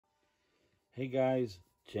Hey guys,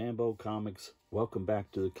 Jambo Comics. Welcome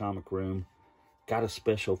back to the comic room. Got a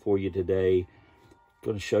special for you today.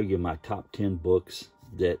 Going to show you my top 10 books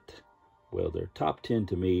that, well, they're top 10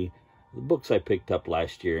 to me. The books I picked up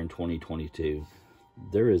last year in 2022.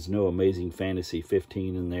 There is no Amazing Fantasy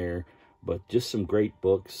 15 in there, but just some great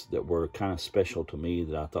books that were kind of special to me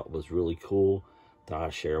that I thought was really cool. Thought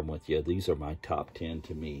I'd share them with you. These are my top 10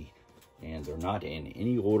 to me, and they're not in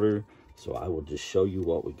any order, so I will just show you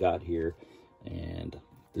what we got here. And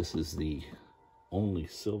this is the only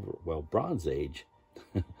Bronze Age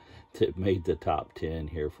that made the top 10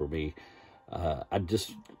 here for me. I've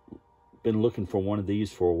just been looking for one of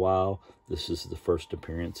these for a while. This is the first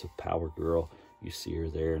appearance of Power Girl. You see her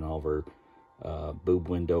there in all of her boob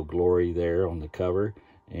window glory there on the cover.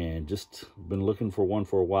 And just been looking for one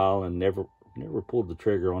for a while and never pulled the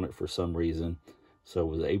trigger on it for some reason. So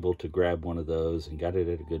was able to grab one of those and got it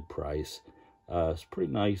at a good price. It's a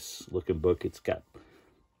pretty nice looking book. It's got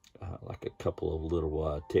like a couple of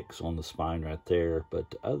little ticks on the spine right there.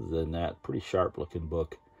 But other than that, pretty sharp looking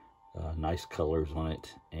book. Nice colors on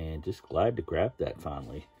it. And just glad to grab that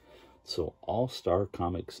finally. So All-Star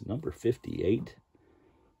Comics number 58.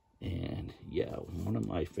 And yeah, one of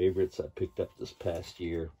my favorites I picked up this past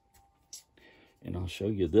year. And I'll show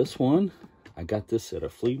you this one. I got this at a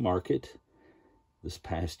flea market this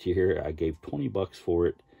past year. I gave 20 bucks for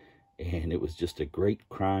it. And it was just a great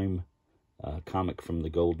crime comic from the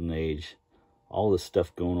Golden Age. All this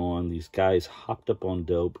stuff going on. These guys hopped up on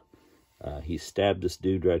dope. He stabbed this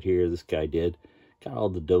dude right here. This guy did. Got all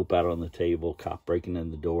the dope out on the table. Cop breaking in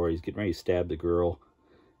the door. He's getting ready to stab the girl.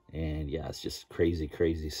 And yeah, it's just crazy,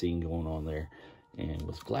 crazy scene going on there. And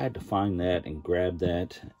was glad to find that and grab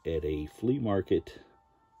that at a flea market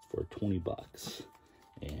for 20 bucks.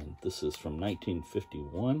 And this is from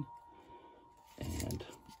 1951. And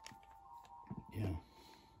yeah,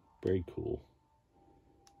 very cool.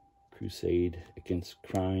 Crusade against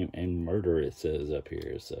crime and murder, it says up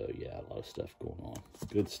here. So yeah, a lot of stuff going on.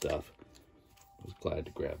 Good stuff. I was glad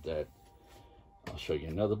to grab that. I'll show you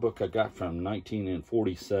another book I got from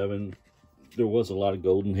 1947. There was a lot of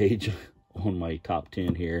Golden Age on my top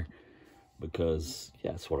 10 here because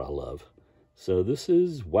yeah, that's what I love. So this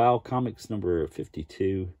is WOW Comics number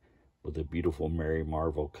 52 with a beautiful Mary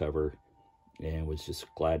Marvel cover, and was just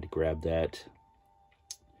glad to grab that.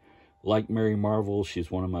 Like Mary Marvel, she's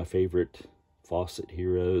one of my favorite Fawcett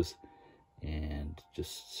heroes, and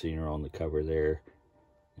just seeing her on the cover there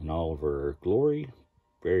in all of her glory,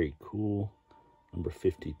 very cool. Number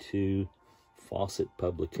 52, Fawcett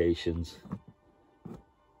Publications.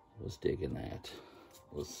 Was digging that.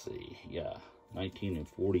 Let's see, yeah,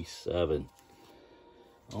 1947.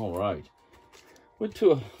 All right, went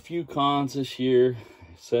to a few cons this year.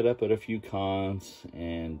 Set up at a few cons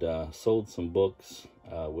and sold some books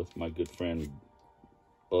with my good friend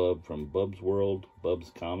Bub from Bub's World,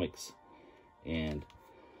 Bub's Comics. And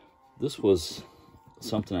this was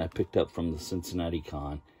something I picked up from the Cincinnati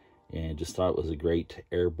Con and just thought it was a great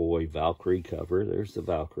Airboy Valkyrie cover. There's the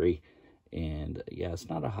Valkyrie. And yeah, it's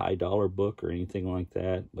not a high dollar book or anything like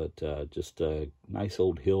that, but just a nice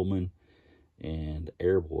old Hillman and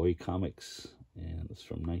Airboy comics. And it's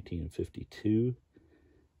from 1952.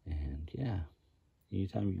 And yeah,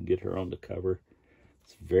 anytime you can get her on the cover,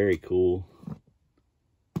 it's very cool.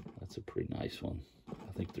 That's a pretty nice one.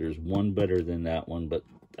 I think there's one better than that one, but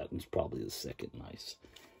that one's probably the second nice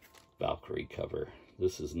Valkyrie cover.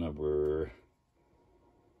 This is volume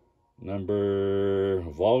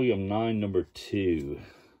 9, number 2.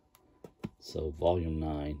 So volume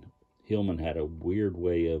 9. Hillman had a weird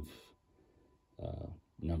way of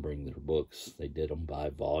numbering their books. They did them by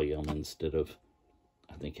volume instead of,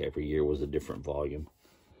 I think every year was a different volume.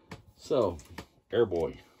 So,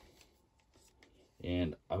 Airboy.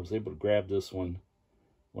 And I was able to grab this one.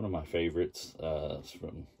 One of my favorites. It's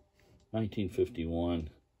from 1951.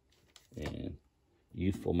 And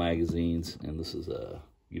Youthful Magazines. And this is a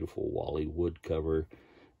beautiful Wally Wood cover.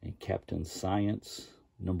 And Captain Science,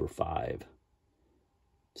 number 5.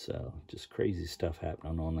 So, just crazy stuff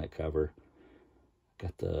happening on that cover.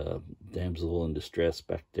 Got the damsel in distress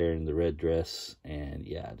back there in the red dress. And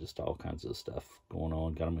yeah, just all kinds of stuff going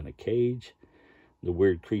on. Got him in a cage. The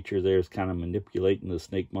weird creature there is kind of manipulating the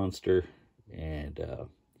snake monster. And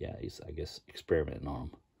yeah, he's, I guess, experimenting on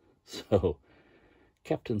him. So,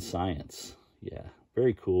 Captain Science. Yeah,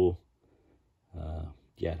 very cool.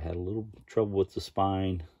 Yeah, it had a little trouble with the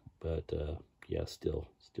spine. But yeah, still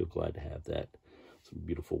glad to have that. Some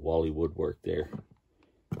beautiful Wally woodwork there.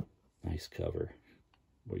 Nice cover.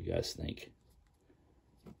 What do you guys think?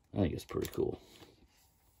 I think it's pretty cool.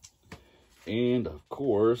 And of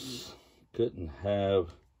course, couldn't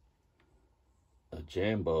have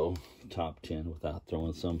Jambo top 10 without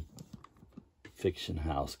throwing some Fiction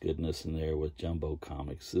House goodness in there with Jumbo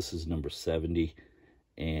Comics. This is number 70,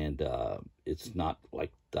 and it's not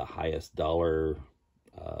like the highest dollar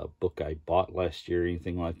book I bought last year or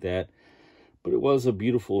anything like that, but it was a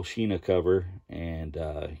beautiful Sheena cover. And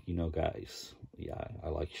you know, guys, yeah, I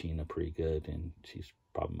like Sheena pretty good, and she's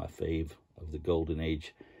probably my fave of the golden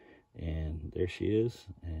age. And there she is,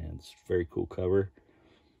 and it's a very cool cover.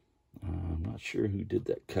 I'm not sure who did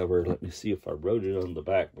that cover. Let me see if I wrote it on the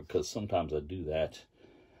back, because sometimes I do that.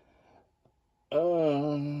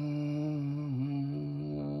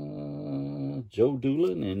 Joe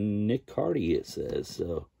Doolin and Nick Cardy, it says.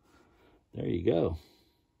 So there you go.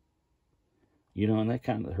 You know, and that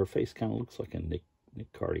kind of, her face kind of looks like a Nick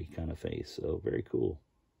Cardy kind of face. So very cool.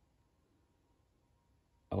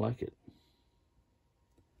 I like it.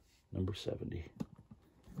 Number 70.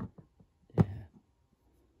 Yeah.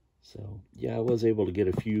 So, yeah, I was able to get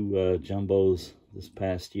a few jumbos this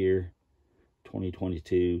past year,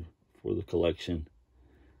 2022, for the collection.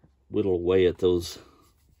 Whittle away at those.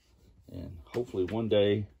 And hopefully one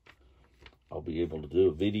day I'll be able to do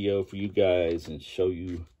a video for you guys and show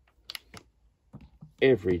you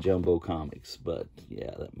every Jumbo Comics. But,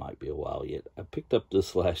 yeah, that might be a while yet. I picked up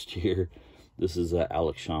this last year. This is an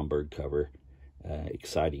Alex Schomburg cover.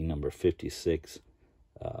 Exciting number 56.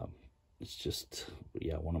 It's just,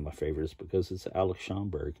 yeah, one of my favorites because it's Alex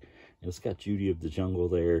Schomburg. And it's got Judy of the Jungle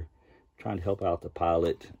there, trying to help out the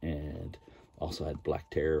pilot, and also had Black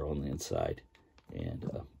Terror on the inside. And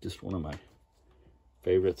just one of my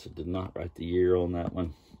favorites. I did not write the year on that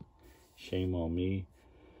one. Shame on me.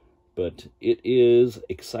 But it is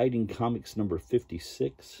Exciting Comics number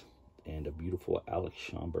 56, and a beautiful Alex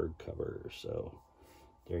Schomburg cover. So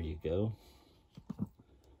there you go.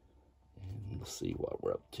 And let's see what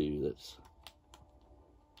we're up to.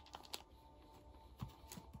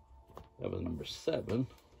 That was number 7.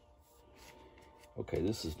 Okay,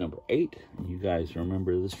 this is number 8. And you guys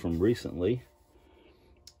remember this from recently.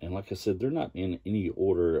 And like I said, they're not in any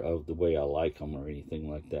order of the way I like them or anything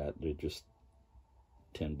like that. They're just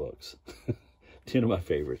 10 books. 10 of my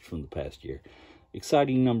favorites from the past year.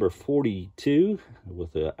 Exciting number 42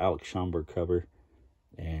 with the Alex Schomburg cover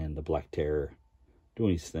and the Black Terror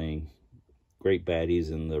doing his thing. Great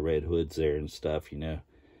baddies and the Red Hoods there and stuff, you know.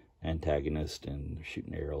 Antagonist and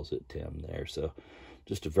shooting arrows at Tim there. So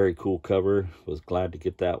just a very cool cover. Was glad to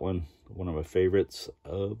get that one. One of my favorites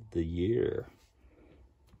of the year.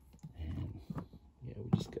 And yeah, we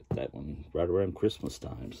just got that one right around Christmas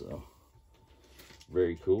time. So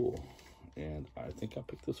very cool. And I think I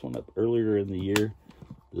picked this one up earlier in the year.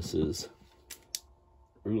 This is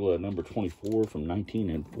Rula number 24 from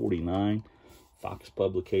 1949. Fox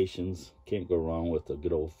Publications. Can't go wrong with the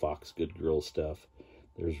good old Fox Good Girl stuff.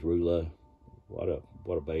 There's Rula. What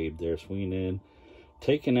a babe there, swinging in,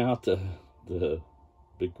 taking out the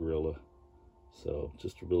big gorilla. So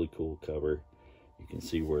just a really cool cover. You can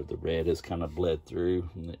see where the red has kind of bled through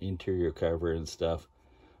in the interior cover and stuff.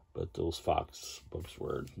 But those Fox books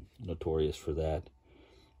were notorious for that.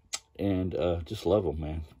 And just love them,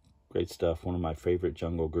 man. Great stuff. One of my favorite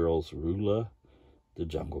Jungle Girls, Rula, the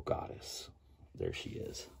Jungle Goddess. There she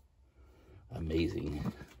is.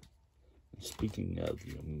 Amazing. Speaking of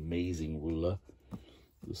the amazing Rula,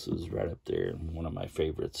 this is right up there. One of my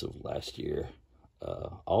favorites of last year.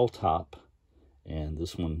 All top. And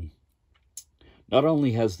this one not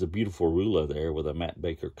only has the beautiful Rula there with a Matt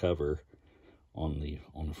Baker cover on the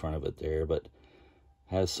front of it there, but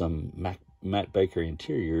has some Matt Baker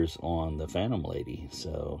interiors on the Phantom Lady.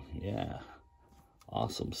 So yeah,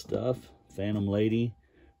 awesome stuff. Phantom Lady,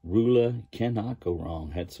 Rula, cannot go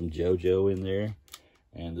wrong. Had some JoJo in there,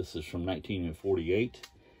 and this is from 1948.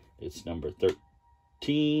 It's number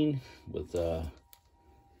 13 with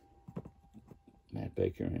Matt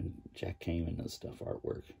Baker and Jack Kamen and stuff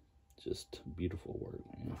artwork. Just beautiful work,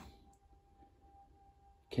 man.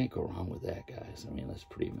 Can't go wrong with that, guys. I mean, that's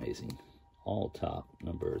pretty amazing. All top,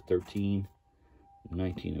 number 13,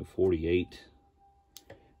 1948.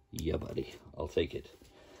 Yeah, buddy. I'll take it.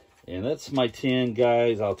 And that's my 10,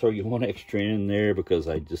 guys. I'll throw you one extra in there because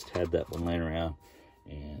I just had that one laying around.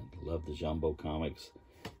 And love the Jumbo Comics.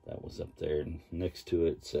 That was up there next to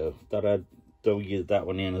it. So thought I'd throw you that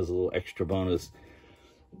one in as a little extra bonus.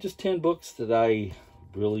 Just 10 books that I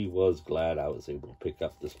really was glad I was able to pick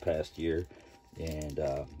up this past year. And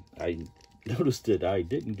I noticed that I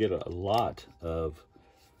didn't get a lot of,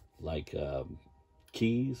 like,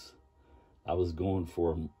 keys. I was going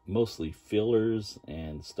for mostly fillers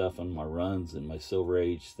and stuff on my runs and my Silver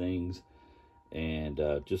Age things. And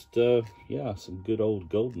yeah, some good old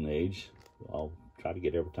Golden Age. I'll try to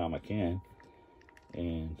get every time I can.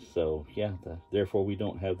 And so, yeah, therefore we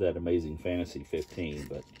don't have that Amazing Fantasy 15.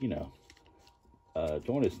 But, you know,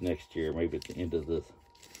 join us next year. Maybe at the end of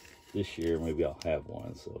this year, maybe I'll have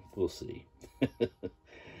one. So we'll see.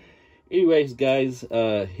 Anyways, guys,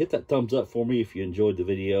 hit that thumbs up for me if you enjoyed the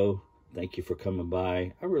video. Thank you for coming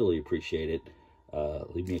by. I really appreciate it.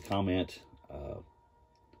 Leave me a comment.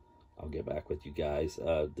 I'll get back with you guys.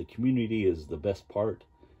 The community is the best part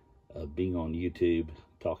of being on YouTube,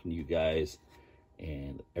 talking to you guys,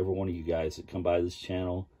 and every one of you guys that come by this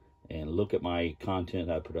channel and look at my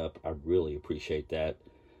content I put up. I really appreciate that.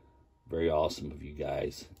 Very awesome of you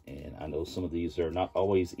guys. And I know some of these are not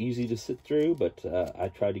always easy to sit through, but I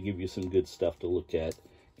try to give you some good stuff to look at,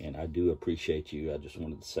 and I do appreciate you. I just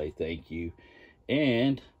wanted to say thank you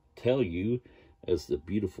and tell you, as the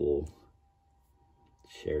beautiful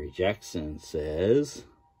Sherry Jackson says,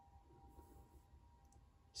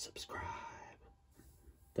 subscribe.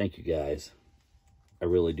 Thank you, guys. I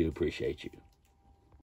really do appreciate you.